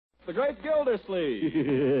the great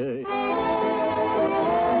Gildersleeve.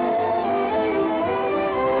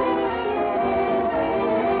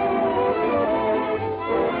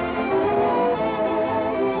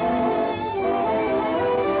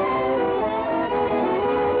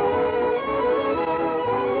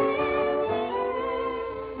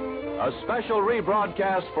 A special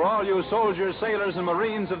rebroadcast for all you soldiers, sailors, and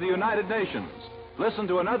Marines of the United Nations. Listen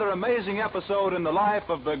to another amazing episode in the life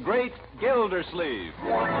of the great Gildersleeve.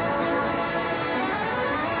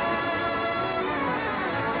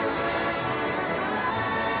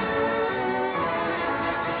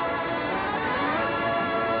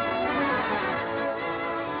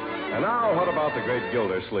 And now, what about the great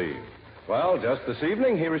Gildersleeve? Well, just this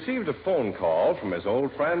evening, he received a phone call from his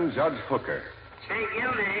old friend, Judge Hooker. Say,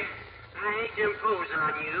 Gildy, I hate to impose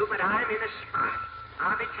on you, but I'm in a spot.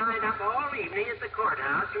 I'll be tied up all evening at the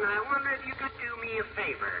courthouse, and I wonder if you could do me a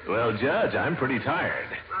favor. Well, Judge, I'm pretty tired.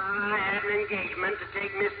 I had an engagement to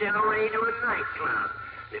take Miss Delray to a nightclub.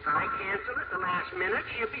 If I cancel at the last minute,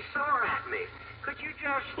 she'll be sore at me. Could you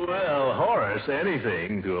just... Well, Horace,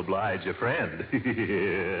 anything to oblige a friend.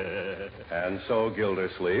 And so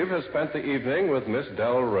Gildersleeve has spent the evening with Miss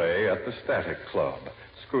Delray at the Static Club,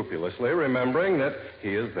 scrupulously remembering that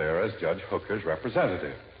he is there as Judge Hooker's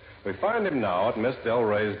representative. We find him now at Miss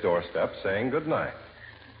Delray's doorstep saying goodnight.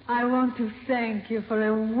 I want to thank you for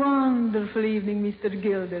a wonderful evening, Mr.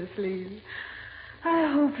 Gildersleeve. I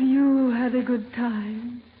hope you had a good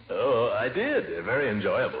time. Oh, I did. Very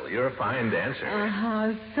enjoyable. You're a fine dancer.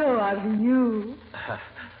 So are you.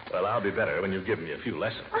 Well, I'll be better when you give me a few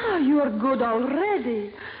lessons. You are good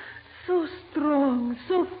already. So strong,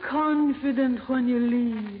 so confident when you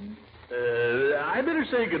lead. I better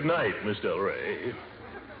say goodnight, Miss Delray.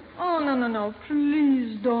 Oh, no.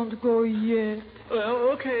 Please don't go yet.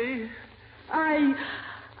 Well, okay. I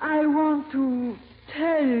want to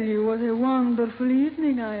tell you what a wonderful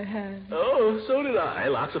evening I had. Oh, so did I.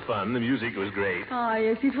 Lots of fun. The music was great.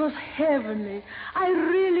 Yes, it was heavenly. I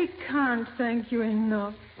really can't thank you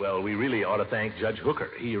enough. Well, we really ought to thank Judge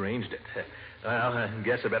Hooker. He arranged it. Well, I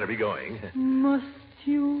guess I better be going. Must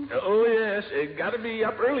you? Oh, yes. Got to be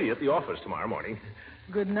up early at the office tomorrow morning.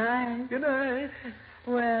 Good night. Good night.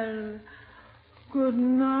 Well, good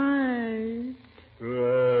night.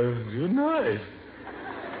 Good night.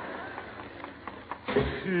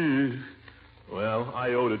 Well,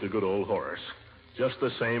 I owed it to good old Horace. Just the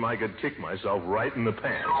same, I could kick myself right in the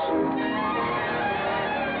pants.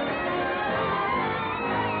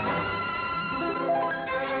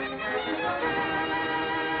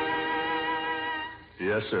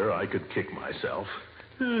 Yes, sir, I could kick myself.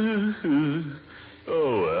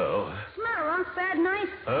 Oh, well. What's the matter, Unc? Bad night?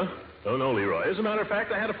 Huh? Oh, no, Leroy. As a matter of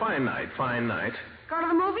fact, I had a fine night. Fine night. Go to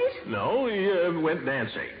the movies? No, we went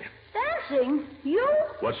dancing. Dancing? You?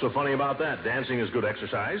 What's so funny about that? Dancing is good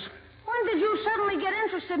exercise. When did you suddenly get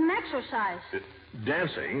interested in exercise?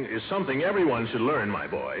 Dancing is something everyone should learn, my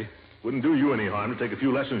boy. Wouldn't do you any harm to take a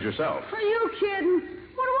few lessons yourself. Are you kidding?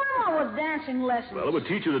 What do I want with dancing lessons? Well, it would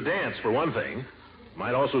teach you to dance, for one thing.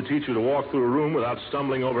 Might also teach you to walk through a room without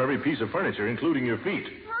stumbling over every piece of furniture, including your feet.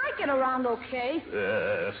 I get around okay.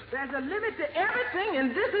 Yes. There's a limit to everything,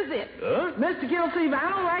 and this is it. Huh? Mr. Gildersleeve, I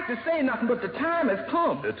don't like to say nothing, but the time has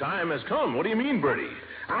come. The time has come. What do you mean, Bertie?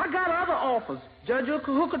 I got other offers. Judge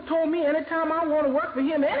Hooker told me anytime I want to work for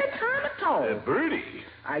him, anytime at all. Bertie.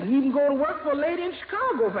 I can even go to work for a lady in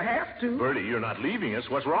Chicago if I have to. Bertie, you're not leaving us.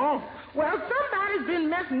 What's wrong? Well, somebody's been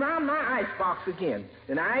messing around my icebox again.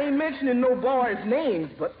 And I ain't mentioning no boys'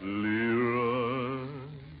 names, but... Leroy.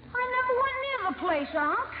 I never went near the place,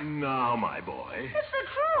 Unc. Now, my boy. It's the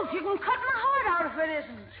truth. You can cut my heart out if it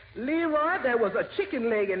isn't. Leroy, there was a chicken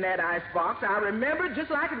leg in that icebox. I remember it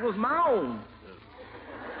just like it was my own.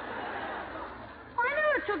 I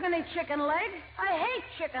never took any chicken leg. I hate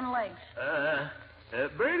chicken legs.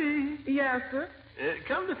 Bertie. Yes, sir?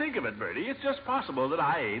 Come to think of it, Bertie, it's just possible that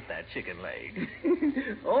I ate that chicken leg.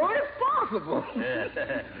 Oh, it's possible.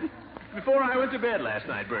 Before I went to bed last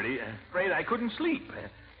night, Bertie, afraid I couldn't sleep.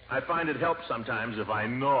 I find it helps sometimes if I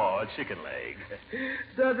gnaw a chicken leg.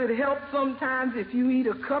 Does it help sometimes if you eat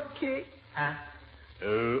a cupcake? Huh?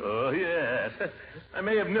 Oh, yes. I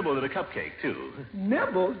may have nibbled at a cupcake, too.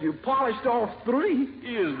 Nibbled? You polished off 3.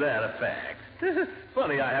 Is that a fact?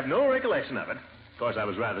 Funny, I have no recollection of it. Of course, I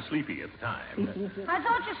was rather sleepy at the time. I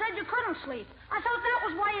thought you said you couldn't sleep. I thought that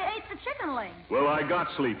was why you ate the chicken leg. Well, I got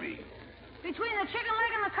sleepy. Between the chicken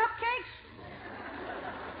leg and the cupcakes?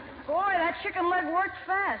 Boy, that chicken leg worked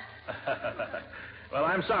fast. Well,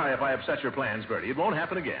 I'm sorry if I upset your plans, Bertie. It won't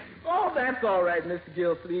happen again. Oh, that's all right, Mr.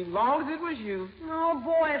 Gildersleeve, long as it was you. Oh,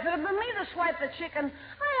 boy, if it had been me to swipe the chicken,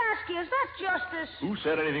 I'd ask you, is that justice? Who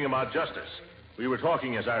said anything about justice? We were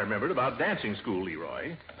talking, as I remembered, about dancing school,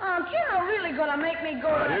 Leroy. You're really going to make me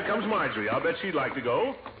go to... Here comes Marjorie. I'll bet she'd like to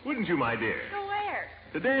go. Wouldn't you, my dear? To where?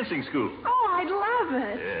 To dancing school. Oh, I'd love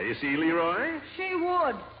it. Yeah, you see, Leroy? She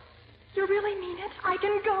would. You really mean it? I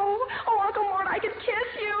can go? Oh, Uncle Mort, I can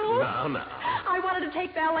kiss you. Now. I wanted to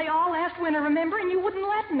take ballet all last winter, remember, and you wouldn't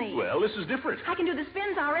let me. Well, this is different. I can do the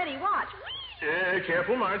spins already. Watch.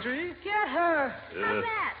 Careful, Marjorie. Get her. How's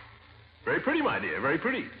that? Very pretty, my dear. Very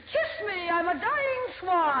pretty. Kiss me. I'm a dying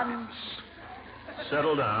swan.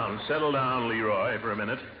 Settle down, Leroy, for a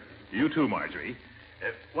minute. You too, Marjorie.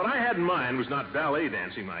 What I had in mind was not ballet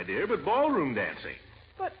dancing, my dear, but ballroom dancing.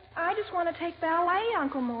 But I just want to take ballet,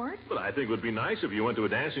 Uncle Mort. But I think it would be nice if you went to a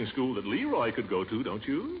dancing school that Leroy could go to, don't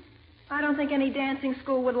you? I don't think any dancing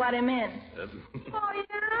school would let him in. Oh,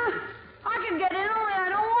 yeah? I can get in, only I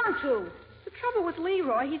don't want to. The trouble with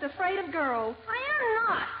Leroy, he's afraid of girls. I am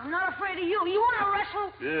not. I'm not afraid of you. You want to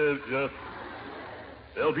wrestle?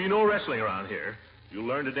 There'll be no wrestling around here. You'll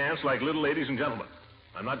learn to dance like little ladies and gentlemen.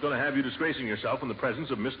 I'm not going to have you disgracing yourself in the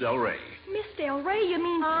presence of Miss Del Rey. Miss Del Rey, you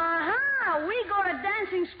mean... Uh-huh. We go to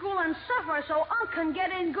dancing school and suffer so Unc can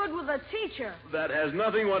get in good with the teacher. That has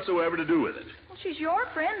nothing whatsoever to do with it. Well, she's your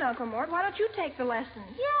friend, Uncle Mort. Why don't you take the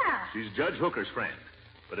lessons? Yeah. She's Judge Hooker's friend.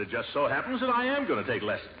 But it just so happens that I am going to take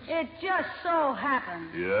lessons. It just so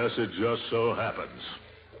happens. Yes, it just so happens.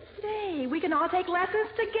 Say, we can all take lessons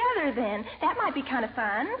together then. That might be kind of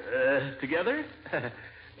fun. Together?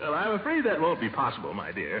 Well, I'm afraid that won't be possible,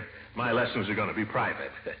 my dear. My lessons are going to be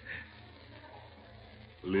private.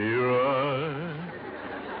 Leroy.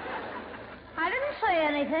 I didn't say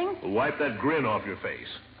anything. Wipe that grin off your face.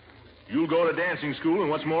 You'll go to dancing school, and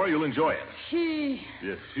what's more, you'll enjoy it. She.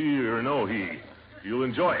 If he or no he, you'll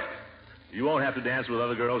enjoy it. You won't have to dance with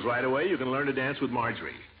other girls right away. You can learn to dance with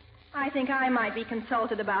Marjorie. I think I might be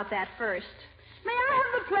consulted about that first. May I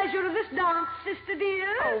have the pleasure of this dance, sister dear?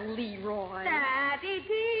 Oh, Leroy.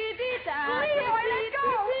 Da-dee-dee-dee-da. Leroy, let go.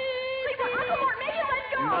 Leroy, Uncle Mort, make him let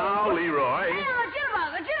go. Now, Leroy. Hey, a jitterbug.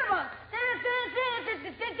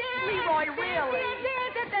 Leroy, really?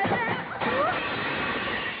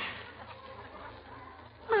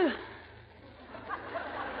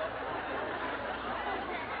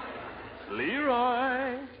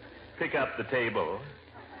 Leroy, pick up the table.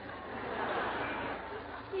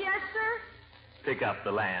 Yes, sir. Pick up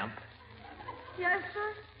the lamp. Yes,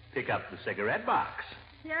 sir. Pick up the cigarette box.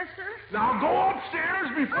 Yes, sir. Now go upstairs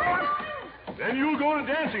before... Then you'll go to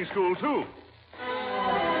dancing school, too.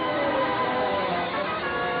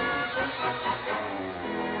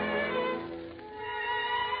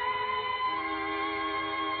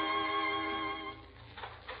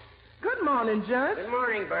 Good morning, Judge. Good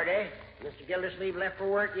morning, Bertie. Mr. Gildersleeve left for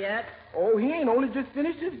work yet? Oh, he ain't only just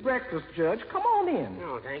finished his breakfast, Judge. Come on in.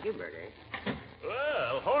 Oh, thank you, Bertie.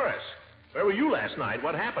 Well, Horace, where were you last night?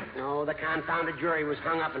 What happened? No, the confounded jury was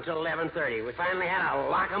hung up until 11:30. We finally had to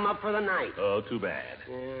lock 'em up for the night. Oh, too bad.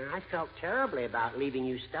 I felt terribly about leaving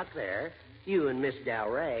you stuck there. You and Miss Del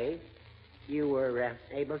Rey. You were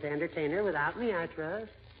able to entertain her without me, I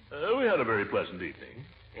trust. We had a very pleasant evening.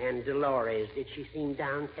 And Dolores, did she seem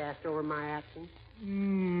downcast over my absence?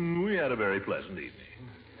 We had a very pleasant evening.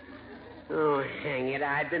 Oh, hang it.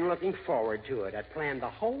 I'd been looking forward to it. I'd planned the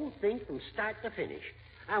whole thing from start to finish.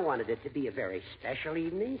 I wanted it to be a very special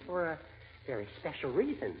evening for a very special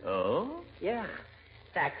reason. Oh? Yeah.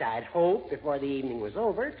 In fact, I'd hoped before the evening was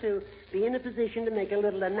over to be in a position to make a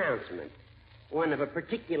little announcement. One of a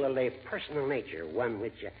particularly personal nature, one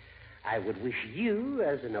which I would wish you,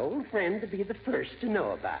 as an old friend, to be the first to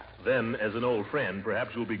know about. Then, as an old friend,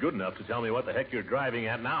 perhaps you'll be good enough to tell me what the heck you're driving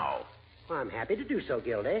at now. Well, I'm happy to do so,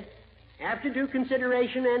 Gildy. After due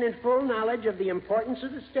consideration and in full knowledge of the importance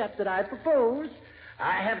of the step that I propose,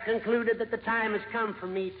 I have concluded that the time has come for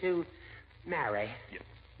me to marry.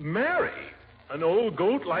 Marry? An old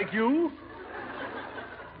goat like you?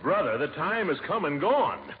 Brother, the time has come and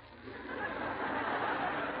gone.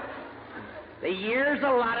 The years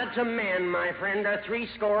allotted to men, my friend, are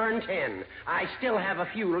 70. I still have a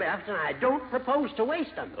few left, and I don't propose to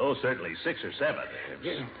waste them. Oh, certainly 6 or 7.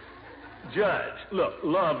 Judge, look,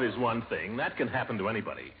 love is one thing. That can happen to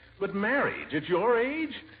anybody. But marriage at your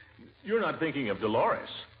age? You're not thinking of Dolores.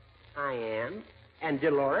 I am. And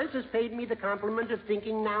Dolores has paid me the compliment of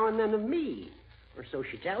thinking now and then of me. Or so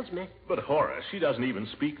she tells me. But Horace, she doesn't even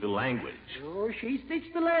speak the language. Oh, she speaks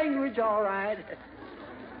the language, all right.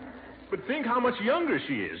 But think how much younger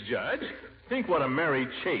she is, Judge. Think what a merry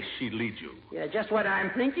chase she'd lead you. Yeah, just what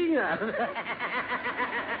I'm thinking of.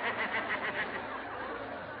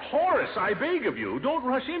 Horace, I beg of you, don't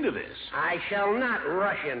rush into this. I shall not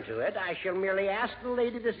rush into it. I shall merely ask the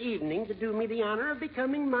lady this evening to do me the honor of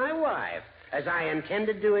becoming my wife, as I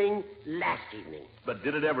intended doing last evening. But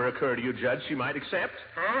did it ever occur to you, Judge, she might accept?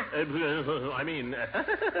 Huh?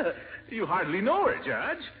 You hardly know her,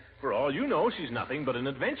 Judge. For all you know, she's nothing but an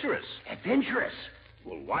adventuress. Adventurous?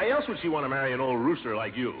 Well, why else would she want to marry an old rooster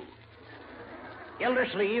like you?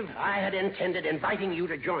 Gildersleeve, I had intended inviting you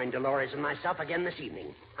to join Dolores and myself again this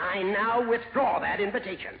evening. I now withdraw that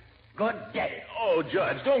invitation. Good day. Oh,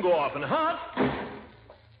 Judge, don't go off and huff.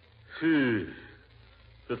 To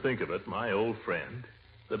think of it, my old friend,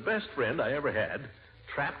 the best friend I ever had,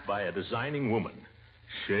 trapped by a designing woman.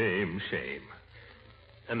 Shame, shame.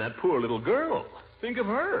 And that poor little girl, think of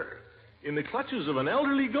her, in the clutches of an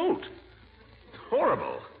elderly goat.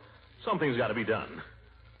 Horrible. Something's got to be done.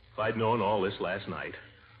 If I'd known all this last night,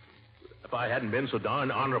 if I hadn't been so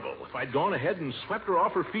darn honorable, if I'd gone ahead and swept her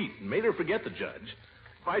off her feet and made her forget the judge,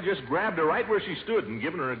 if I just grabbed her right where she stood and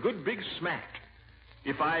given her a good big smack,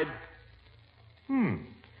 if I'd...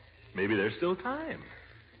 Maybe there's still time.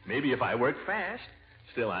 Maybe if I work fast.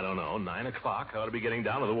 Still, I don't know, 9 o'clock, I ought to be getting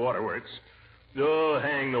down to the waterworks. Oh,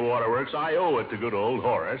 hang the waterworks. I owe it to good old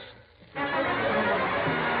Horace.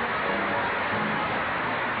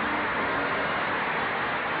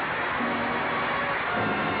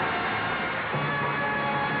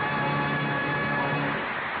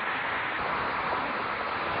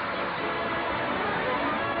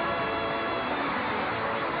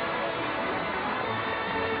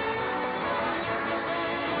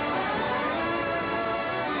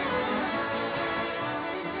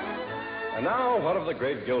 And now, what of the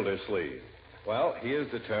great Gildersleeve? Well, he is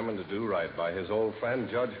determined to do right by his old friend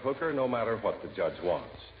Judge Hooker, no matter what the judge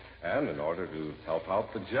wants. And in order to help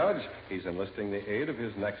out the judge, he's enlisting the aid of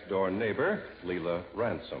his next-door neighbor, Leela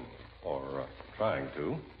Ransom. Or trying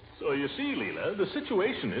to. So you see, Leela, the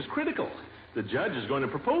situation is critical. The judge is going to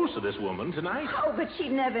propose to this woman tonight. Oh, but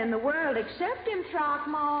she'd never in the world accept him,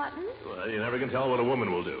 Throckmorton. Well, you never can tell what a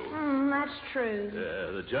woman will do. That's true.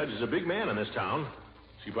 The judge is a big man in this town.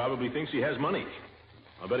 She probably thinks he has money.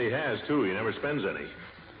 I bet he has, too. He never spends any.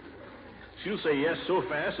 She'll say yes so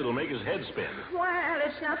fast it'll make his head spin. Well,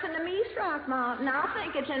 it's nothing to me, Throckmorton. I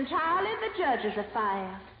think it's entirely the judge's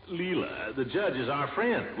affair. Leela, the judge is our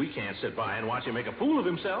friend. We can't sit by and watch him make a fool of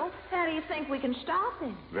himself. How do you think we can stop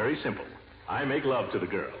him? Very simple. I make love to the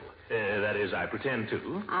girl. That is, I pretend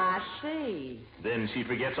to. I see. Then she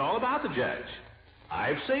forgets all about the judge.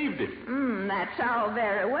 I've saved him. That's all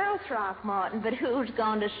very well, Throckmorton, but who's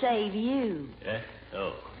going to save you?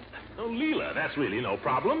 Oh, Leela, that's really no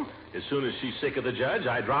problem. As soon as she's sick of the judge,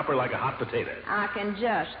 I drop her like a hot potato. I can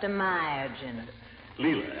just imagine.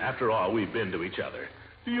 Leela, after all we've been to each other,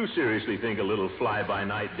 do you seriously think a little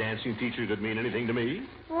fly-by-night dancing teacher could mean anything to me?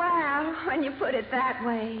 Well, when you put it that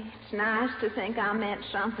way, it's nice to think I meant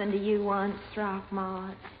something to you once,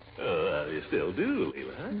 Throckmorton. You still do,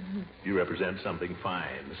 Leela. Mm-hmm. You represent something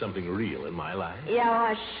fine, something real in my life. You're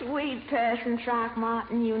a sweet person,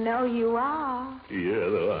 Throckmorton. You know you are.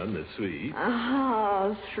 You're the one that's sweet.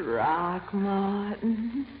 Oh,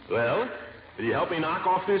 Throckmorton. Well, will you help me knock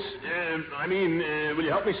off this... will you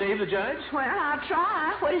help me save the judge? Well, I'll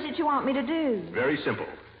try. What is it you want me to do? Very simple.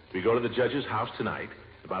 We go to the judge's house tonight.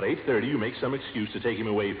 About 8:30, you make some excuse to take him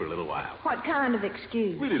away for a little while. What kind of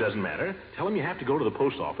excuse? Really doesn't matter. Tell him you have to go to the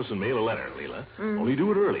post office and mail a letter, Leela. Only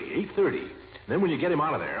do it early, 8:30. Then when you get him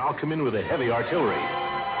out of there, I'll come in with a heavy artillery.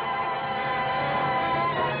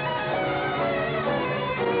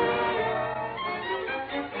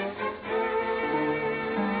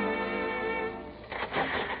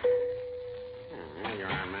 There you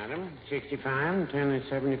are, madam. 65, 10 is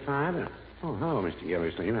 75. Oh, hello, Mr.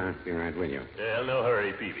 Gildersleeve. I'll be right with you. Well, no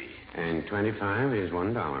hurry, Peavy. And 25 is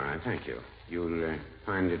 $1. I thank you. You'll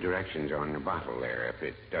find the directions on the bottle there. If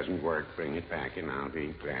it doesn't work, bring it back, and I'll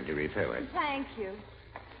be glad to refill it. Thank you.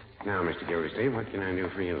 Now, Mr. Gildersleeve, what can I do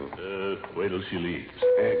for you? Wait till she leaves.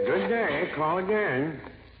 Good day. Call again.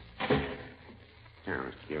 Now,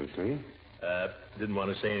 Mr. Gildersleeve. Didn't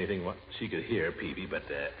want to say anything what she could hear, Peavy, but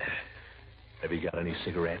have you got any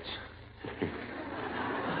cigarettes?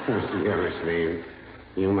 Mr. Gildersleeve,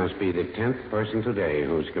 you must be the 10th person today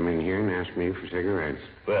who's come in here and asked me for cigarettes.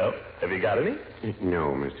 Well, have you got any? No,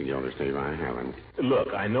 Mr. Gildersleeve, I haven't.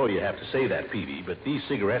 Look, I know you have to say that, Peavy, but these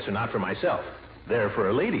cigarettes are not for myself. They're for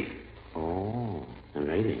a lady. Oh, a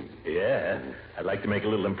lady? Yeah, I'd like to make a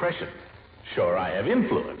little impression. Sure, I have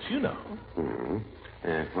influence, you know.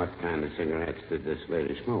 Mm-hmm. What kind of cigarettes did this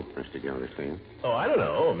lady smoke, Mr. Gildersleeve? Oh, I don't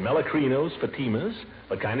know. Melacrinos, Fatimas.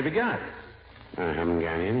 What kind have you got? I haven't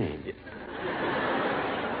got any.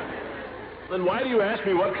 Then why do you ask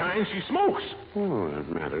me what kind she smokes? Oh, a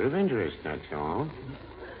matter of interest, that's all.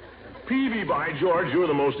 Peavy, by George, you're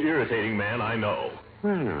the most irritating man I know.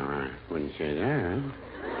 Well, no, I wouldn't say that.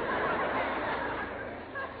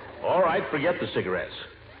 All right, forget the cigarettes.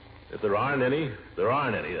 If there aren't any, there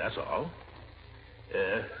aren't any, that's all.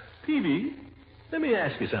 Peavy, let me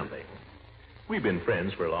ask you something. We've been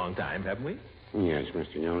friends for a long time, haven't we? Yes,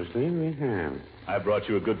 Mr. Gildersleeve, we have. I've brought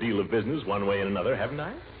you a good deal of business one way and another, haven't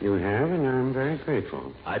I? You have, and I'm very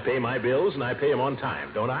grateful. I pay my bills, and I pay them on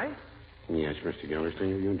time, don't I? Yes, Mr.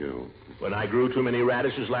 Gildersleeve, you do. When I grew too many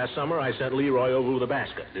radishes last summer, I sent Leroy over with a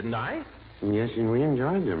basket, didn't I? Yes, and we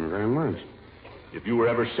enjoyed them very much. If you were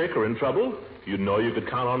ever sick or in trouble, you'd know you could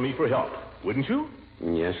count on me for help, wouldn't you?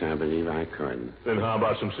 Yes, I believe I could. Then how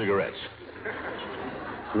about some cigarettes?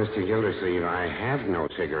 Mr. Gildersleeve, I have no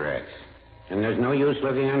cigarettes. And there's no use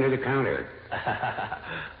looking under the counter.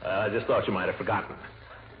 I just thought you might have forgotten.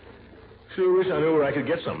 Sure wish I knew where I could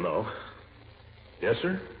get some, though. Yes,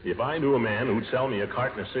 sir. If I knew a man who'd sell me a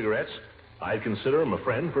carton of cigarettes, I'd consider him a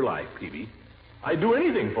friend for life, Peavy. I'd do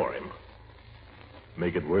anything for him.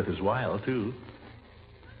 Make it worth his while, too.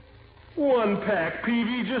 1 pack,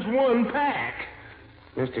 Peavy, just 1 pack.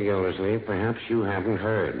 Mr. Gildersleeve, perhaps you haven't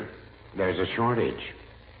heard. There's a shortage.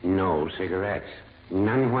 No cigarettes.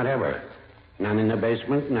 None whatever. None in the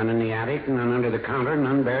basement, none in the attic, none under the counter,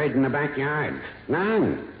 none buried in the backyard.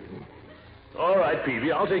 None. All right,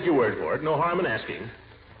 Peavy, I'll take your word for it. No harm in asking.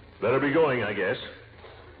 Better be going, I guess.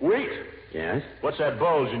 Wait. Yes? What's that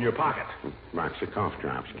bulge in your pocket? Box of cough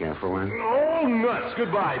drops. Care for one? Oh, nuts.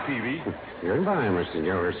 Goodbye, Peavy. Goodbye, Mr.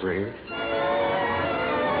 Gildersleeve.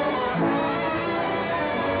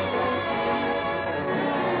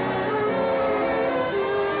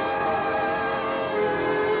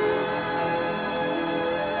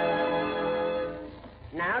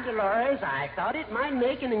 Dolores, I thought it might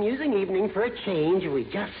make an amusing evening for a change if we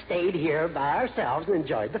just stayed here by ourselves and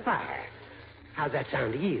enjoyed the fire. How's that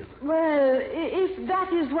sound to you? Well, if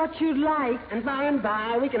that is what you'd like. And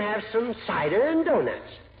by we can have some cider and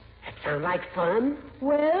donuts. That sound like fun?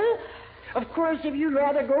 Well? Of course, if you'd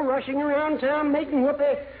rather go rushing around town making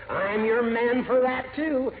whoopee, I'm your man for that,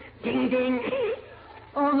 too. Ding, ding.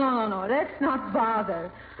 Oh, no. Let's not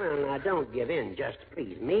bother. Well, now, don't give in just to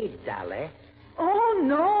please me, Dolly. Oh,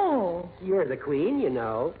 no. You're the queen, you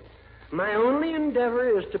know. My only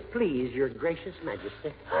endeavor is to please your gracious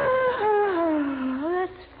majesty. Oh,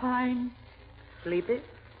 that's fine. Sleepy?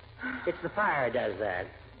 It's the fire does that.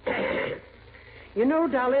 You know,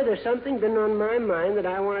 Dolly, there's something been on my mind that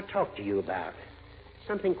I want to talk to you about.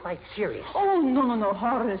 Something quite serious. Oh, no,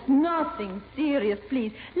 Horace. Nothing serious,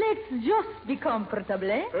 please. Let's just be comfortable,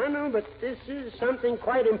 eh? I know, but this is something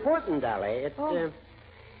quite important, Dolly.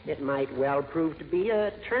 It might well prove to be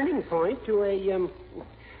a turning point to a,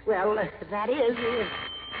 that is...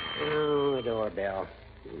 Oh, the doorbell.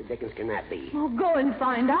 Who the dickens can that be? Oh, go and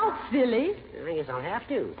find out, silly. I guess I'll have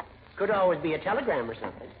to. Could always be a telegram or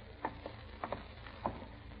something.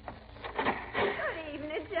 Good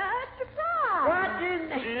evening, Judge. Surprise. What in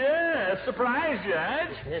the... Yeah, surprise,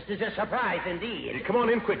 Judge. This is a surprise indeed. Hey, come on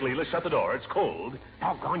in quickly. Let's shut the door. It's cold.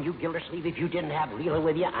 Doggone you, Gildersleeve. If you didn't have Leela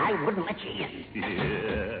with you, I wouldn't let you in.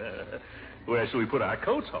 Yeah. Where shall we put our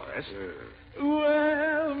coats, Horace?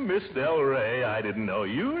 Well, Miss Del Rey, I didn't know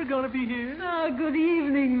you were going to be here. Good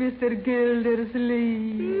evening, Mr.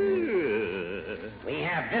 Gildersleeve. We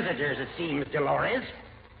have visitors, it seems, Dolores.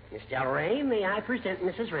 Miss Del Rey, may I present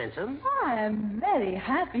Mrs. Ransom? I am very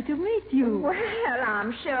happy to meet you. Well,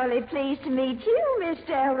 I'm surely pleased to meet you, Miss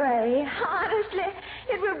Del Rey. Honestly,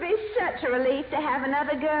 it will be such a relief to have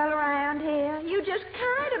another girl around here. You just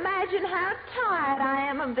can't imagine how tired I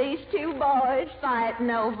am of these two boys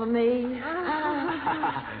fighting over me.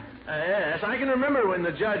 Yes, I can remember when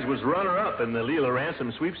the judge was runner-up in the Leela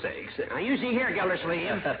Ransom sweepstakes. Now, you see here,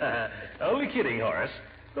 Gildersleeve. Only kidding, Horace.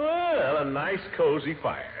 Well, a nice, cozy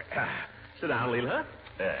fire. Sit down, Leela.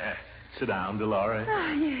 Sit down, Dolores.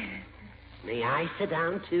 Yes. May I sit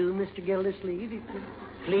down, too, Mr. Gildersleeve?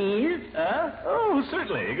 Please? Oh,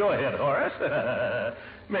 certainly. Go ahead, Horace.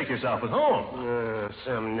 Make yourself at home.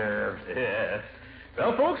 Some nerve. Yeah.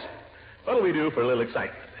 Well, folks, what'll we do for a little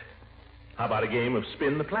excitement? How about a game of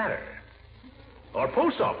spin the platter? Or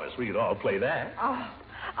post office. We could all play that.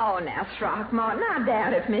 Oh, now, Throckmorton, I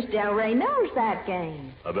doubt if Miss Del Rey knows that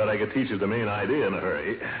game. I bet I could teach her the main idea in a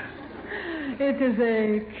hurry. It is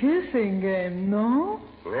a kissing game, no?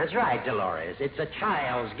 That's right, Dolores. It's a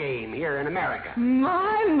child's game here in America.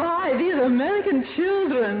 My, these American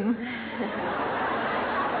children.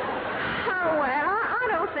 Oh, well, I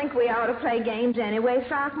don't think we ought to play games anyway,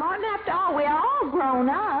 Throckmorton. After all, we're all grown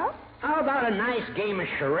up. How about a nice game of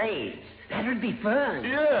charades? That'd be fun.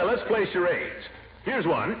 Yeah, let's play charades. Here's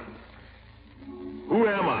one. Who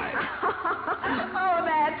am I? Oh,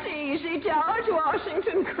 that's easy. George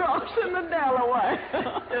Washington crossing the Delaware.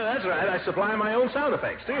 Yeah, that's right. I supply my own sound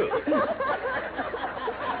effects, too.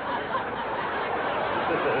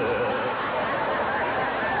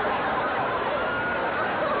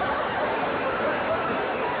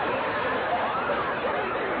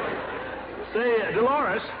 Say,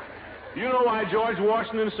 Dolores, do you know why George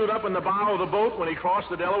Washington stood up in the bow of the boat when he crossed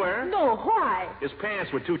the Delaware? No, why? His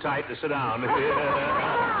pants were too tight to sit down. Oh,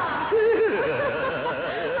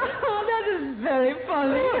 that is very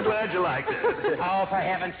funny. I'm glad you liked it. Oh, for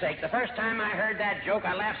heaven's sake. The first time I heard that joke,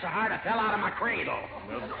 I laughed so hard I fell out of my cradle.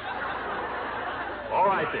 All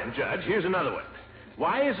right, then, Judge. Here's another one.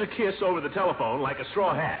 Why is a kiss over the telephone like a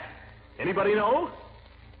straw hat? Anybody know?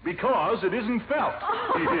 Because it isn't felt.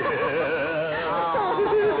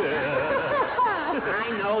 I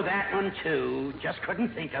know that one, too. Just couldn't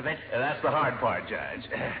think of it. That's the hard part, Judge.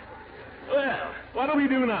 Well, what'll we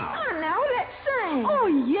do now? Oh, no, let's sing. Oh,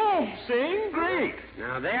 yes. Sing? Great.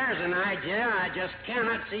 Now, there's an idea I just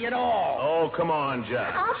cannot see at all. Oh, come on,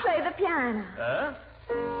 Judge. I'll play the piano. Huh?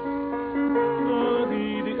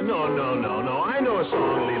 No. I know a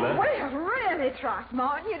song, Leela. Well, really,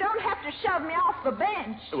 Throckmorton, you don't have to shove me off the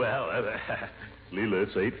bench. Well, Leela,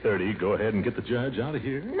 it's 8:30. Go ahead and get the judge out of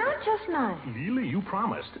here. Not just now. Leela, you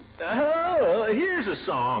promised. Oh, here's a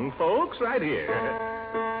song, folks, right here.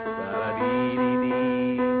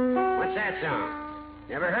 What's that song?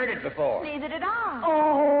 Never heard it before. Neither did I.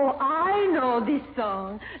 Oh, I know this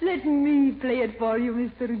song. Let me play it for you,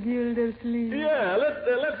 Mr. Gildersleeve. Yeah,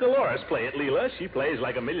 let Dolores play it, Leela. She plays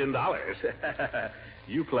like $1 million.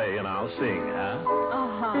 You play and I'll sing, huh?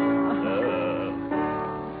 Uh-huh.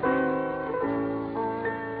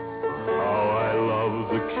 How I love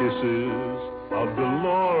the kisses of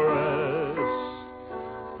Dolores.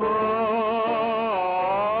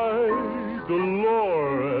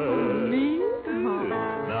 Dolores. Me?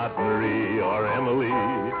 Not Marie or Emily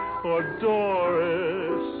or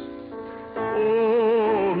Doris.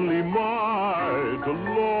 Only my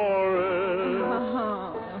Dolores.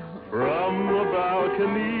 Uh-huh. From the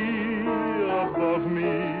balcony above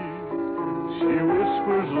me, she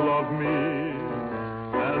whispers, love me,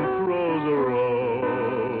 and throws a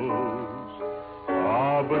rose.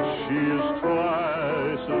 Ah, but she is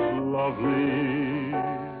twice as lovely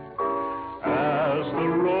as the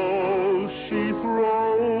rose she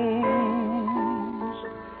throws.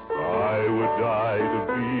 I would die to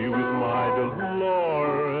be with my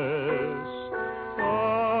Dolores.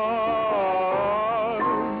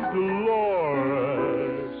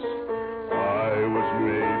 Dolores. I was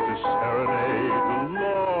made to serenade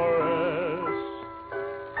Dolores.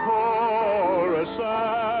 Chorus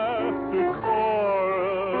after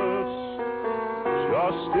chorus.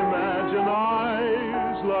 Just imagine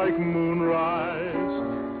eyes like moonrise,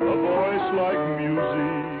 a voice like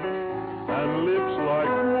music, and lips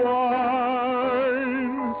like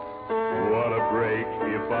wine. What a break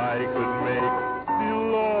if I could make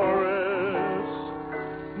Dolores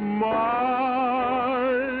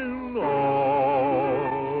mine,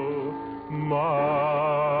 oh, mine.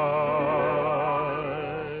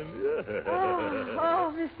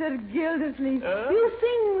 Oh, Mr. Gildersleeve, you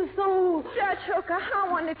sing so... Judge Hooker, I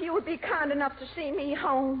wonder if you would be kind enough to see me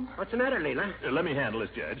home. What's the matter, Leela? Let me handle this,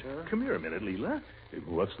 Judge. Come here a minute, Leela.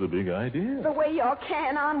 What's the big idea? The way you're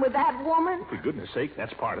carrying on with that woman. For goodness sake,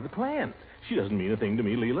 that's part of the plan. She doesn't mean a thing to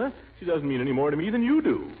me, Leela. She doesn't mean any more to me than you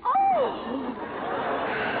do. Oh!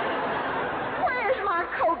 Where's my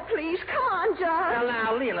coat, please? Come on, Judge. Well,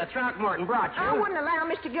 now, Leela, Throckmorton brought you. I wouldn't allow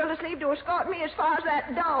Mr. Gildersleeve to escort me as far as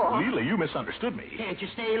that door. Leela, you misunderstood me. Can't you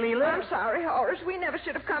stay, Leela? I'm sorry, Horace. We never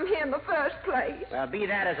should have come here in the first place. Well, be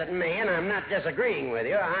that as it may, and I'm not disagreeing with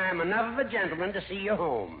you, I'm enough of a gentleman to see you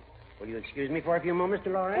home. Will you excuse me for a few moments,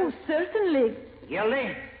 Dolores? Oh, certainly.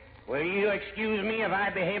 Gildy, will you excuse me if I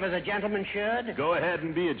behave as a gentleman should? Go ahead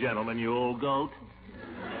and be a gentleman, you old goat.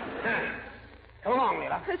 Come along,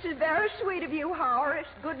 Leela. This is very sweet of you, Horace.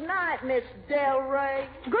 Good night, Miss Del Rey.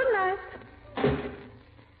 Good night.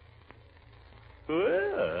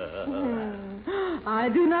 Well, I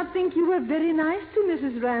do not think you were very nice to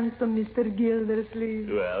Mrs. Ransom, Mr. Gildersleeve.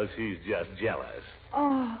 well, she's just jealous.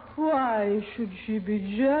 Oh, why should she be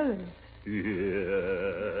jealous?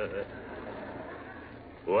 Yeah.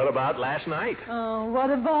 What about last night? What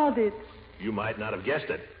about it? You might not have guessed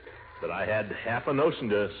it, but I had half a notion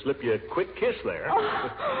to slip you a quick kiss there.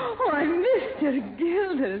 Oh, why, Mr.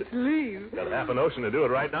 Gildersleeve. Got half a notion to do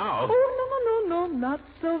it right now. Oh, no, not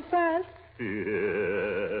so fast.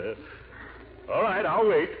 Yeah. All right, I'll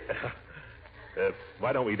wait.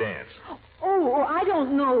 Why don't we dance? Oh, I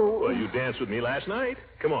don't know. Well, you danced with me last night.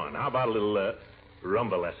 Come on, how about a little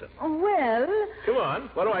rumba lesson? Well... Come on,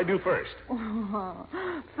 what do I do first?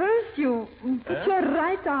 First, you put your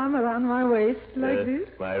right arm around my waist like this.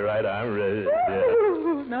 My right arm...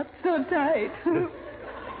 Not so tight.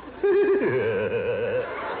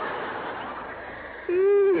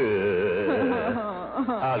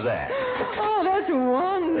 How's that? Oh, that's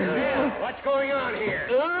wonderful. Bill, what's going on here?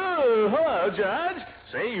 Oh, hello, Judge.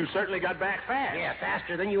 Say, you certainly got back fast. Yeah,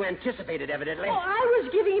 faster than you anticipated, evidently. Oh, I was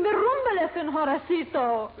giving him a rumba lesson,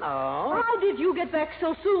 Horacito. Oh? How did you get back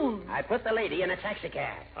so soon? I put the lady in a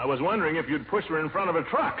taxicab. I was wondering if you'd push her in front of a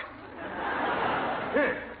truck.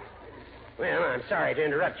 Huh. Well, I'm sorry to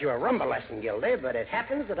interrupt your rumba lesson, Gildy, but it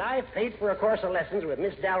happens that I've paid for a course of lessons with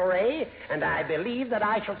Miss Del Rey, and I believe that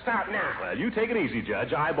I shall start now. Well, you take it easy,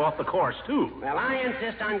 Judge. I bought the course, too. Well, I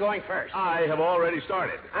insist on going first. I have already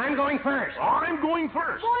started. I'm going first. I'm going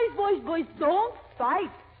first. Boys, don't fight.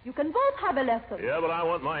 You can both have a lesson. Yeah, but I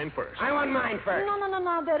want mine first. I want mine first. No.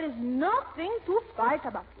 There is nothing to fight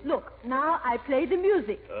about. Look, now I play the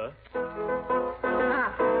music.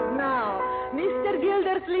 Now, Mr.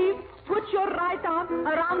 Gildersleeve, put your right arm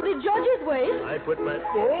around the judge's waist. I put my...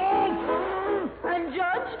 And,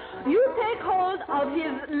 Judge, you take hold of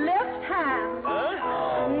his left hand.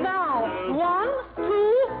 Now, 1,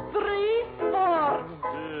 2, 3, 4.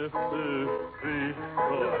 2, 3,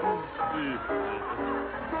 4.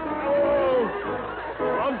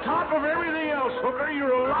 On top of everything else, Hooker,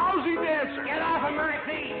 you're a lousy dancer. Get off of my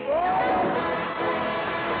feet.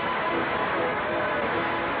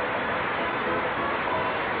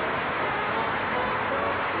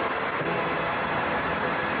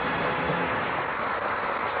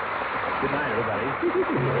 Good night, everybody.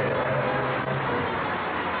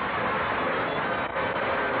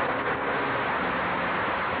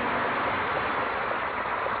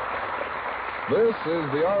 This is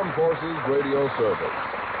the Armed Forces Radio Service.